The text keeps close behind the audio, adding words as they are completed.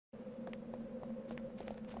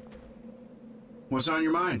What's on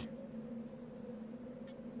your mind?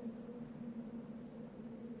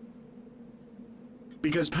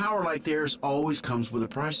 Because power like theirs always comes with a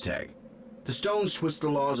price tag. The stones twist the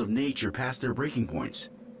laws of nature past their breaking points.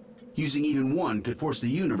 Using even one could force the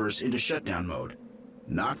universe into shutdown mode.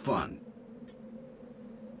 Not fun.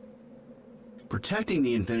 Protecting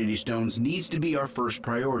the Infinity Stones needs to be our first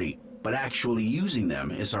priority, but actually using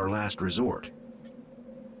them is our last resort.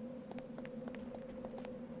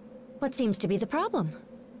 What seems to be the problem?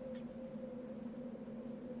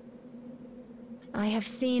 I have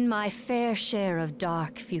seen my fair share of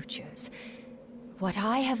dark futures. What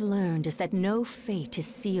I have learned is that no fate is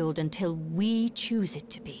sealed until we choose it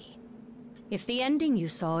to be. If the ending you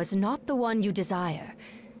saw is not the one you desire,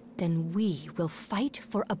 then we will fight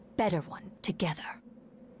for a better one together.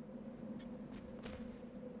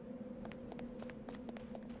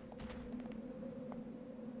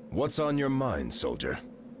 What's on your mind, soldier?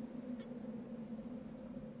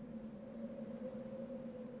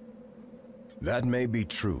 That may be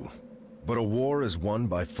true, but a war is won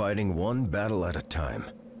by fighting one battle at a time.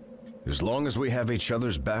 As long as we have each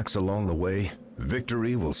other's backs along the way,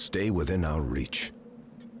 victory will stay within our reach.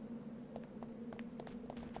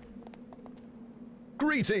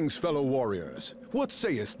 Greetings, fellow warriors. What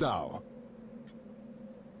sayest thou?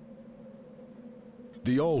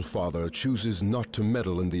 The All-Father chooses not to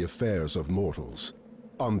meddle in the affairs of mortals.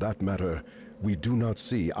 On that matter, we do not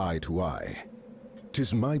see eye to eye.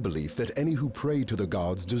 'Tis my belief that any who pray to the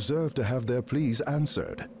gods deserve to have their pleas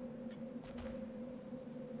answered.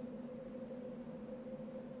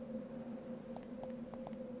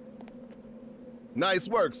 Nice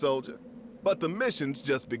work, soldier. But the mission's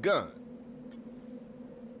just begun.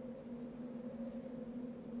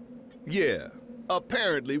 Yeah,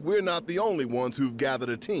 apparently we're not the only ones who've gathered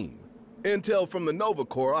a team. Intel from the Nova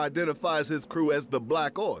Corps identifies his crew as the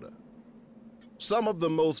Black Order. Some of the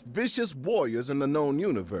most vicious warriors in the known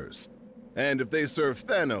universe. And if they serve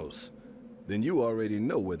Thanos, then you already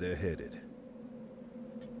know where they're headed.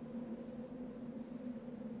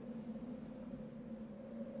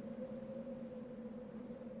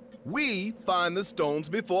 We find the stones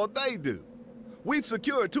before they do. We've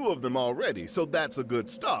secured 2 of them already, so that's a good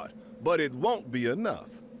start. But it won't be enough.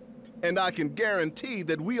 And I can guarantee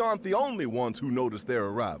that we aren't the only ones who noticed their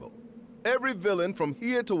arrival. Every villain from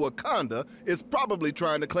here to Wakanda is probably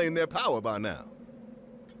trying to claim their power by now.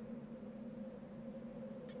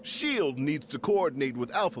 S.H.I.E.L.D. needs to coordinate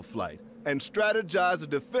with Alpha Flight and strategize a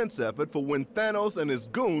defense effort for when Thanos and his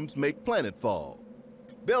goons make planetfall.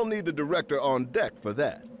 They'll need the director on deck for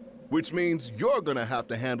that, which means you're gonna have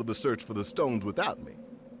to handle the search for the stones without me.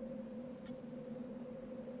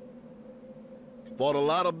 Fought a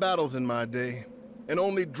lot of battles in my day, and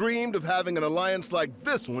only dreamed of having an alliance like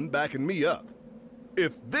this one backing me up.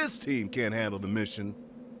 If this team can't handle the mission,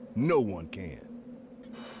 no one can.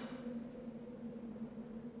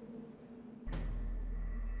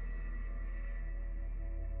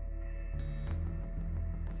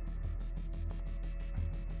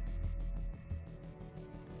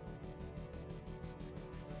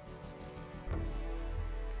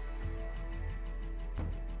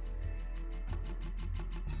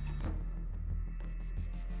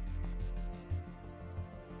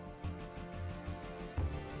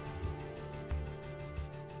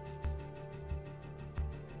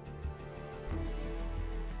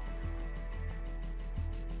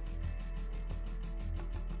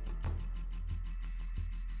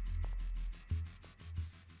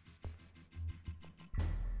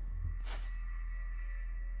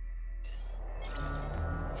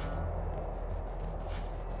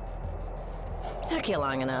 Took you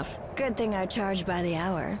long enough. Good thing I charge by the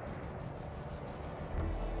hour.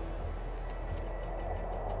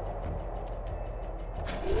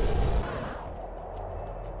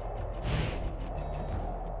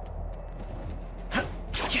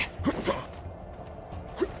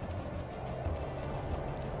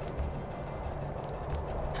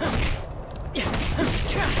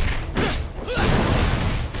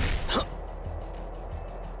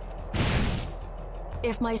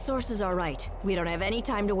 If my sources are right, we don't have any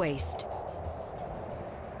time to waste.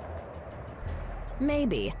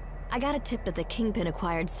 Maybe. I got a tip that the Kingpin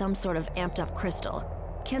acquired some sort of amped-up crystal.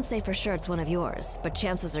 Can't say for sure it's one of yours, but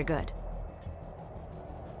chances are good.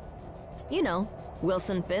 You know,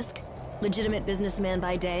 Wilson Fisk. Legitimate businessman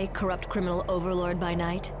by day, corrupt criminal overlord by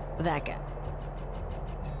night. That guy.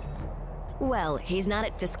 Well, he's not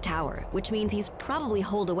at Fisk Tower, which means he's probably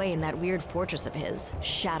holed away in that weird fortress of his,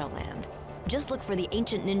 Shadowland. Just look for the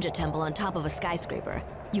ancient ninja temple on top of a skyscraper.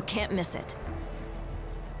 You can't miss it.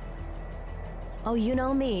 Oh, you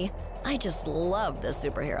know me. I just love the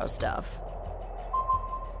superhero stuff.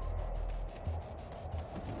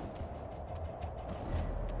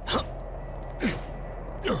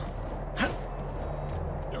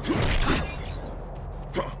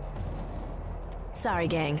 Sorry,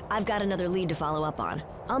 gang. I've got another lead to follow up on.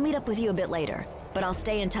 I'll meet up with you a bit later, but I'll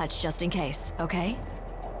stay in touch just in case, okay?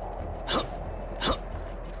 Ooh,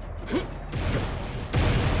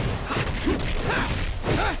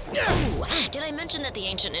 did I mention that the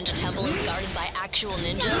ancient ninja temple is guarded by actual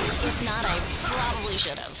ninjas? If not, I probably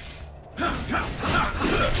should have.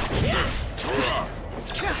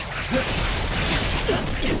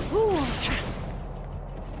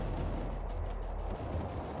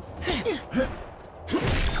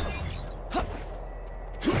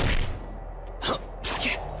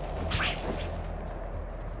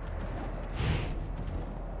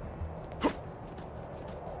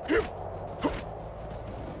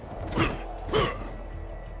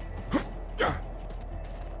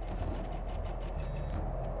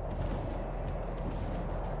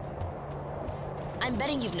 I'm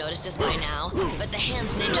betting you've noticed this by now, but the Hands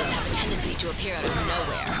ninjas have a tendency to appear out of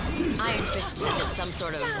nowhere. Iron Fist says it's some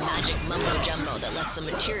sort of magic mumbo-jumbo that lets them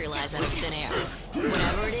materialize out of thin air.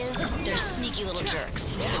 Whatever it is, they're sneaky little jerks,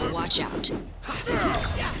 so watch out.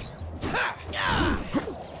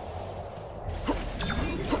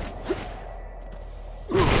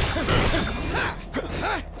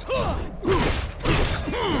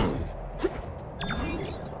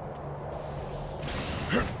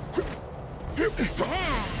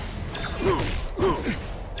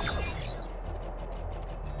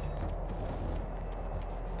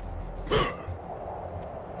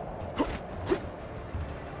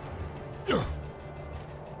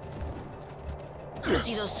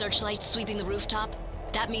 See those searchlights sweeping the rooftop?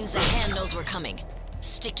 That means the Hand knows we're coming.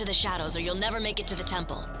 Stick to the shadows or you'll never make it to the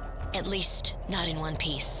temple. At least, not in one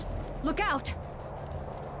piece. Look out!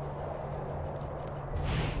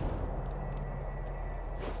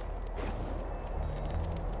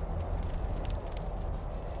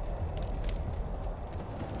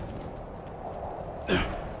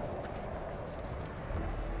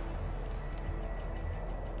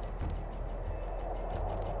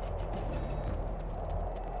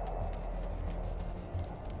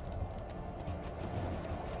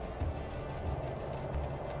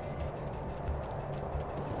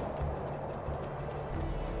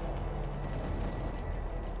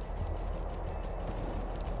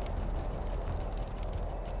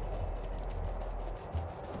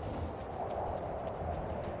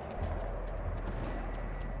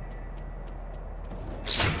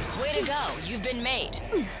 Way to go, you've been made.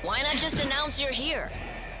 Why not just announce you're here?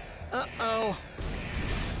 Uh-oh.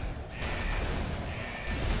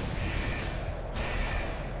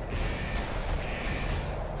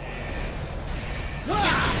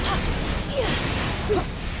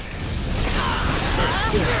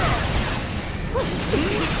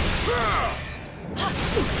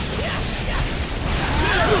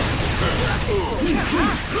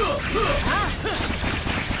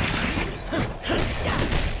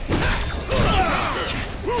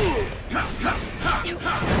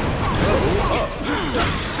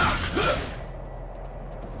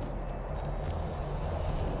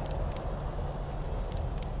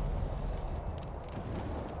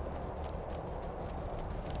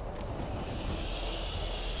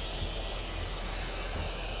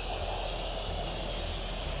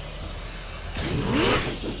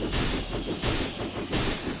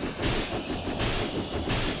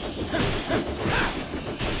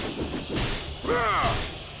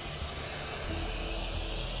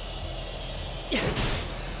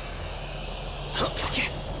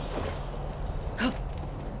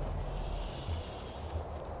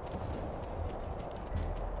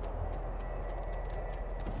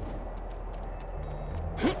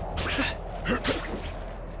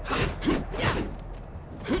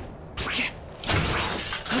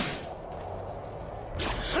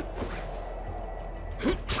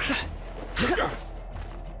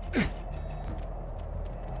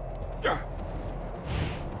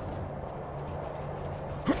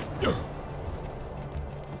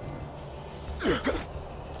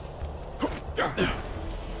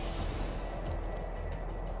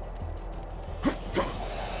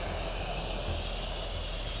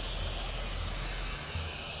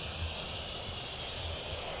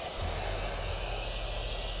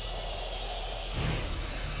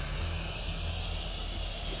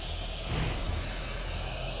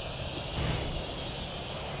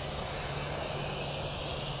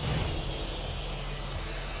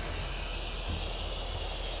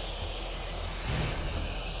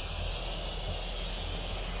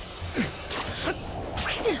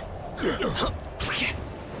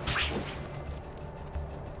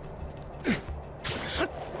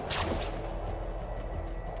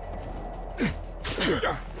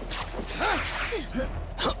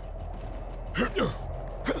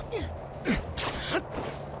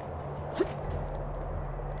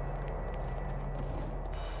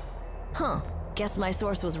 guess my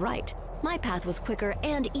source was right. My path was quicker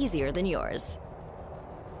and easier than yours.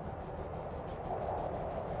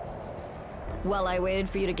 While I waited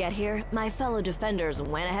for you to get here, my fellow defenders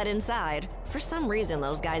went ahead inside. For some reason,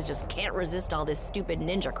 those guys just can't resist all this stupid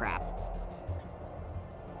ninja crap.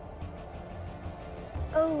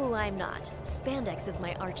 Oh, I'm not. Spandex is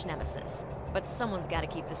my arch nemesis. But someone's gotta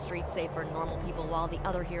keep the streets safe for normal people while the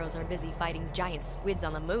other heroes are busy fighting giant squids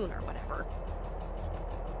on the moon or whatever.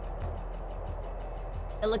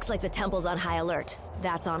 It looks like the temple's on high alert.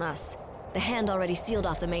 That's on us. The Hand already sealed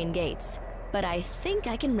off the main gates. But I think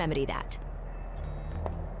I can remedy that.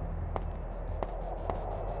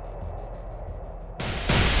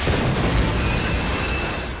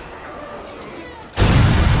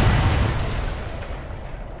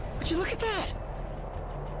 Would you look at that?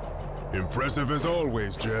 Impressive as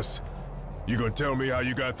always, Jess. You gonna tell me how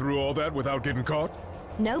you got through all that without getting caught?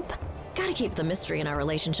 Nope. Gotta keep the mystery in our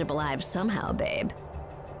relationship alive somehow, babe.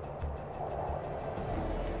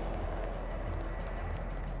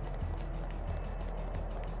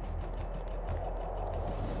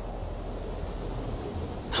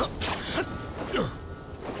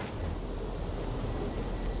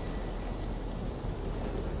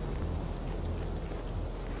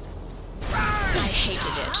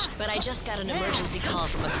 But I just got an emergency call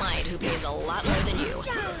from a client who pays a lot more than you.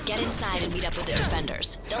 Get inside and meet up with the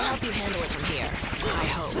defenders. They'll help you handle it from here. I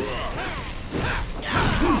hope.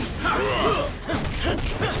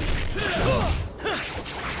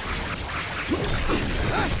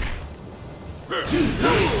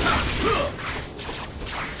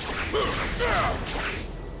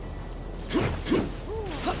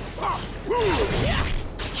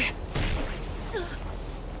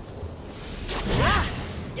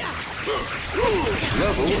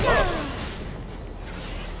 Level up!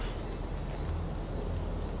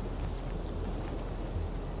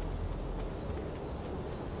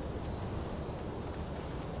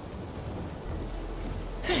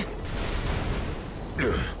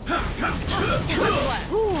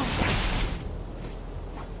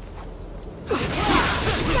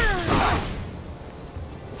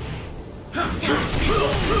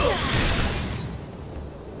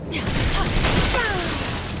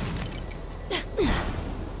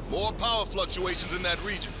 More power fluctuations in that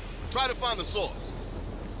region. Try to find the source.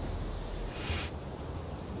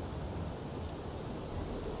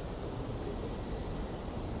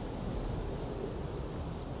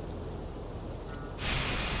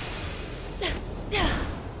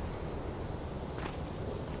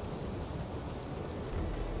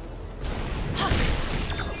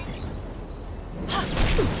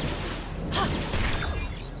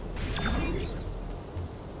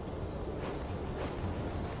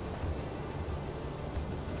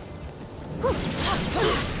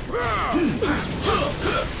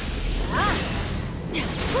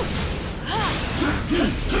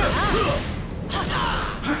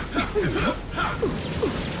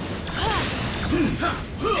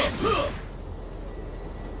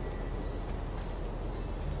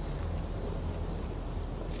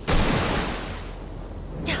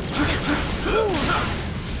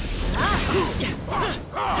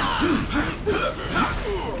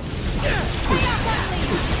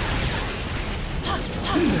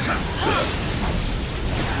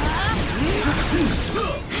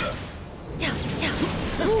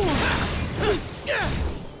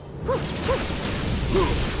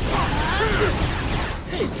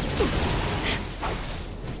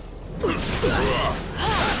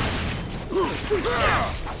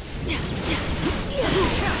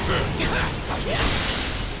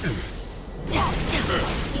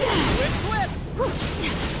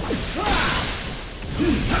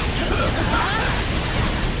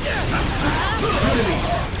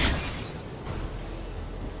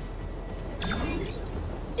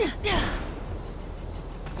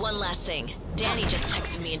 One last thing. Danny just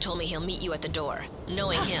texted me and told me he'll meet you at the door.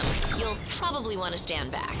 Knowing him, you'll probably want to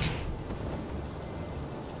stand back.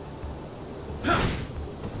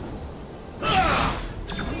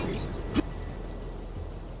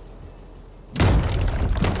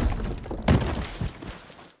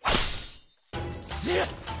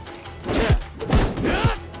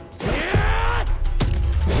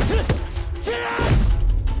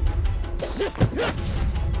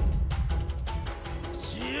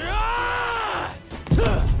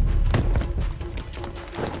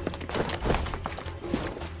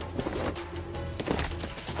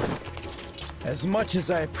 As much as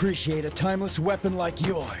I appreciate a timeless weapon like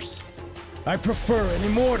yours, I prefer an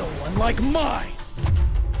immortal one like mine!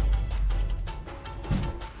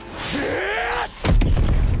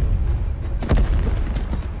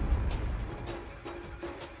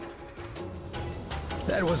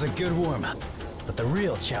 was a good warm-up, but the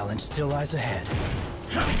real challenge still lies ahead.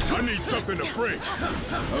 I need something to break.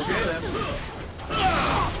 Okay then.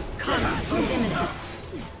 Conflict is imminent.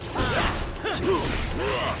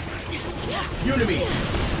 Unity!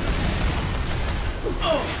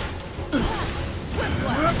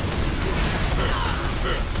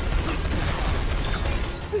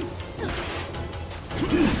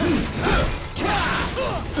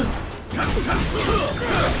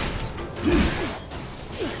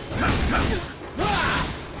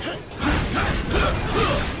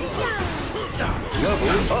 Level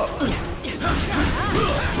up!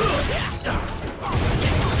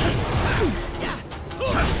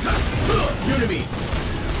 Unity!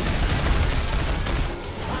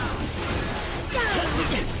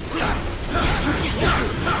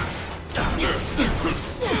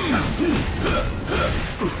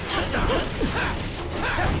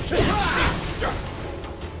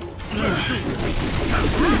 Let's do this.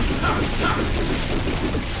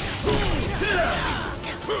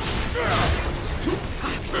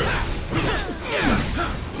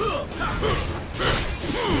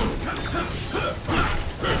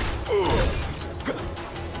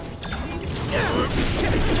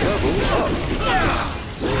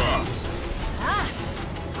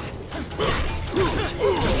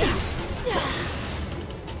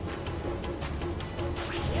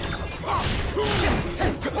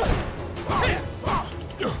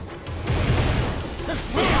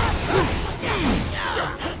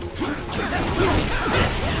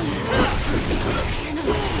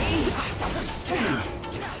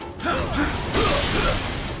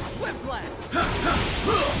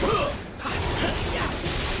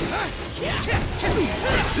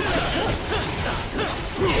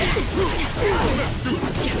 Let's do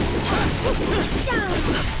this.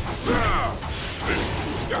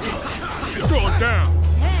 It's going down.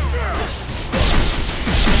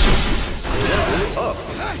 Level up!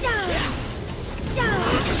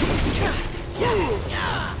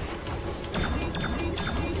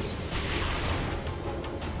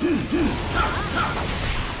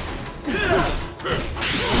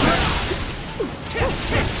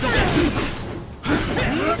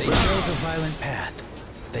 They chose a violent path.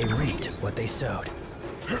 They reaped what they sowed.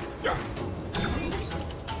 Been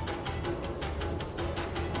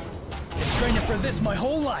training for this my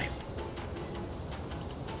whole life.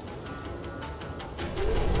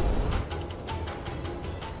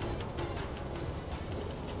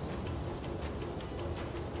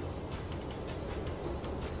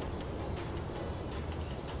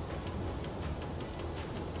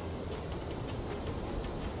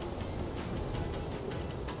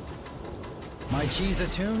 My chi's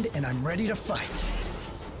attuned, and I'm ready to fight.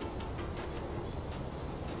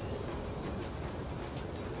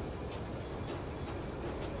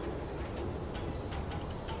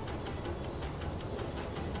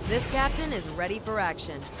 This captain is ready for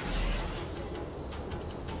action.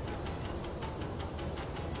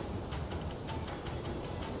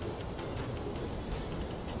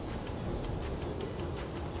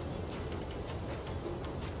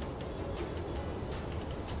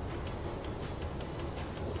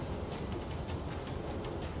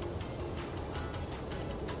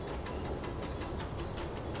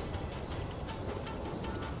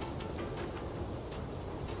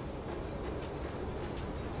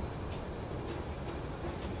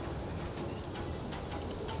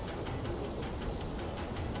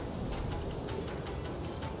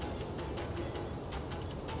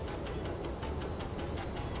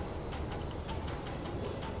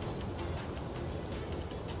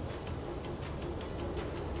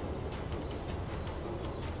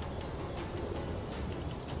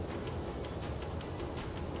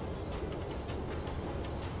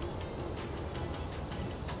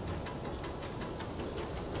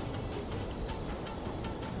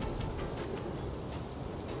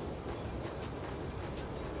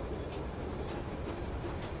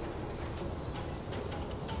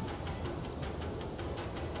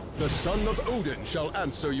 The son of Odin shall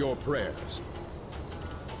answer your prayers.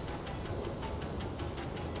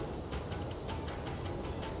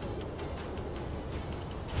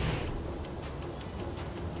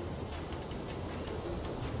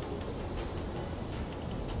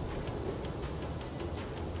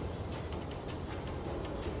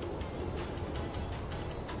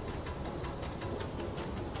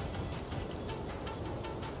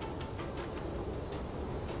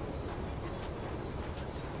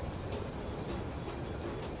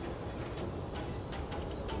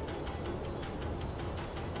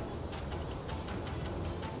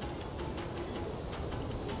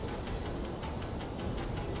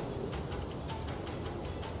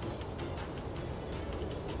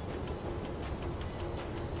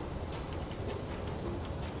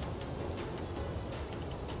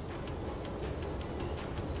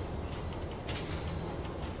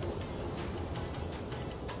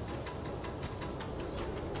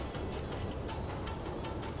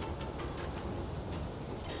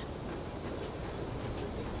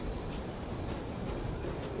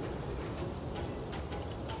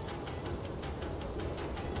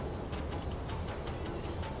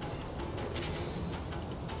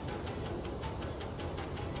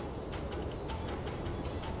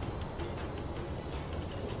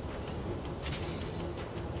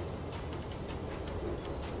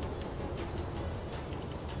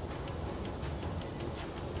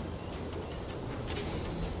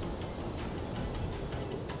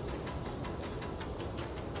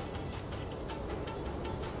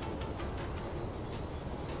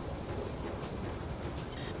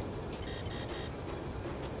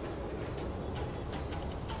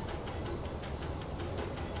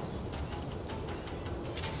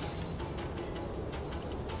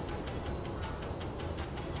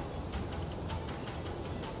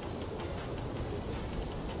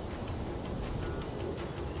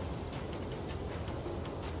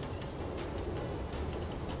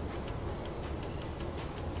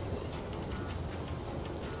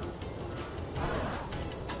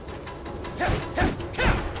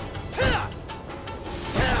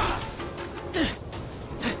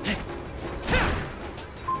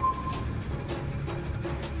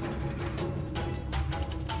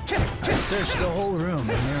 I've searched the whole room and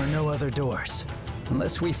there are no other doors.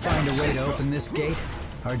 Unless we find a way to open this gate,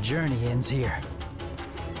 our journey ends here.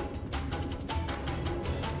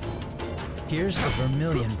 Here's the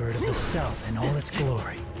Vermilion Bird of the South in all its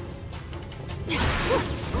glory.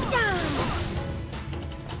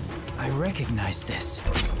 I recognize this.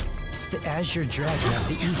 It's the Azure Dragon of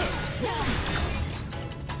the East.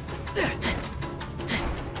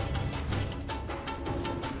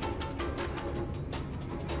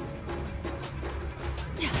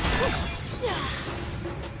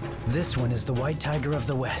 This one is the White Tiger of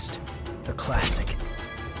the West, a classic.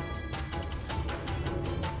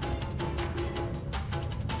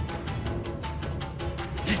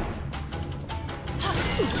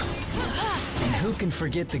 And who can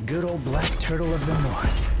forget the good old Black Turtle of the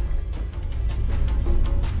North?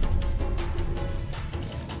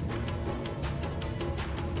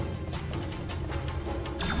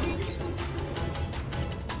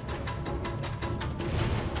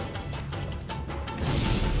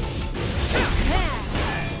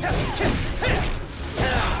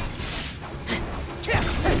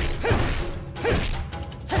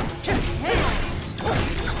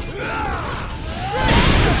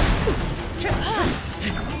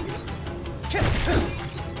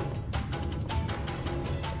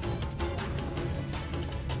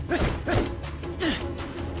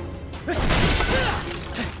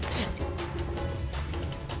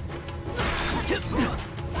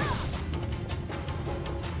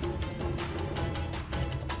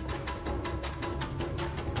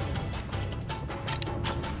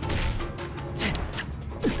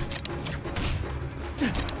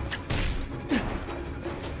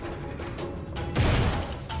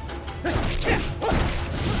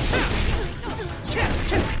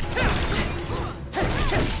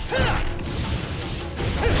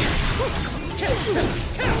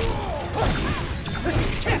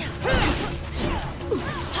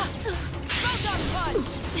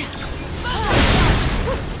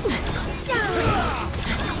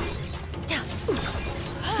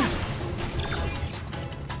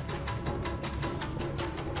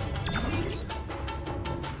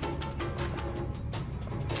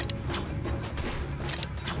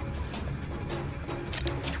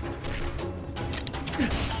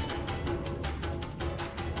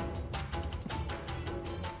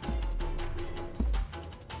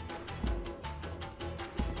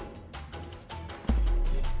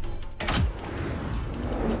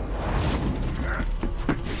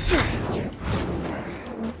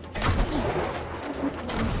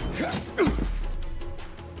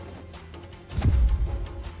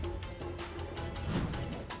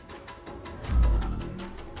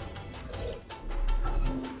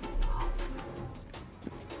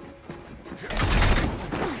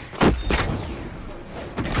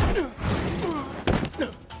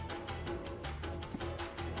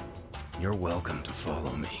 You're welcome to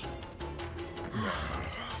follow me.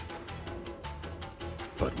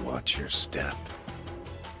 But watch your step.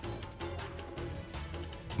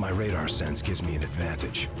 My radar sense gives me an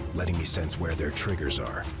advantage, letting me sense where their triggers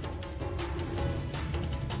are.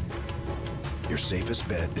 Your safest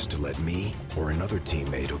bet is to let me, or another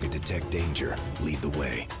teammate who can detect danger, lead the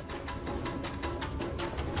way.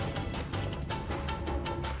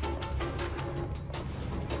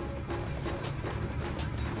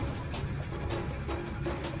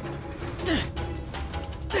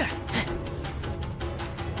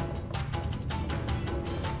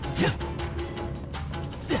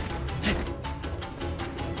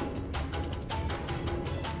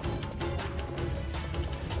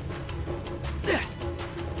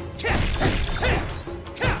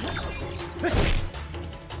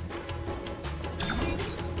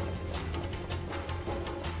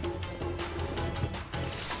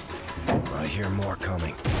 I hear more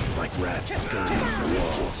coming, like rats scurrying up the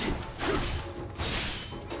walls.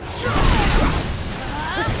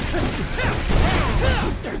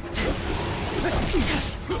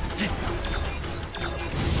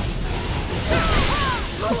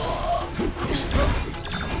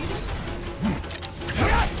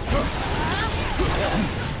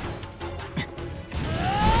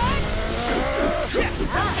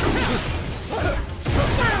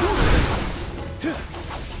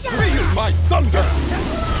 Feel my thunder!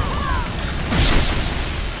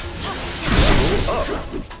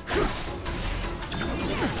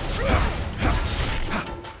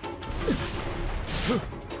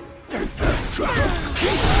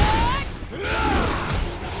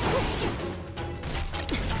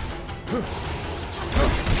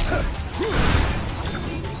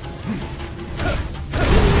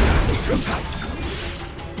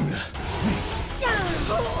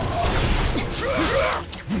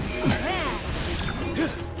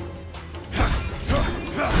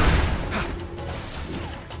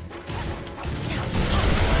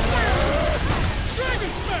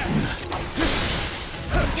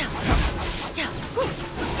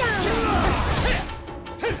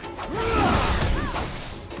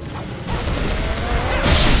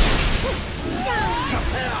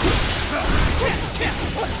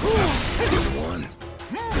 One.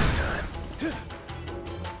 This time.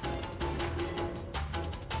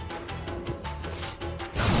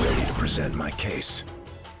 I'm ready to present my case.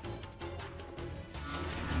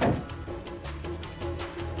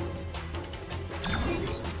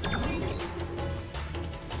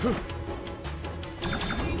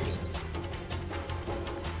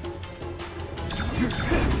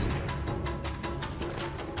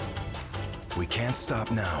 We can't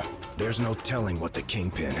stop now. There's no telling what the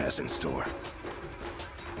Kingpin has in store.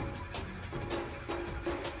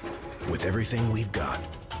 With everything we've got,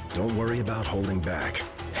 don't worry about holding back.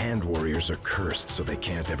 Hand warriors are cursed so they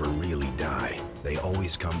can't ever really die. They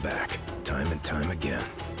always come back, time and time again.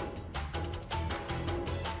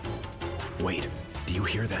 Wait, do you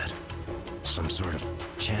hear that? Some sort of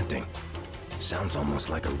chanting. Sounds almost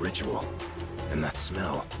like a ritual. And that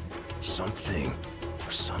smell, something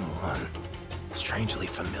or someone, strangely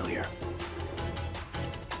familiar.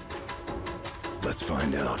 Let's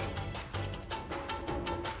find out.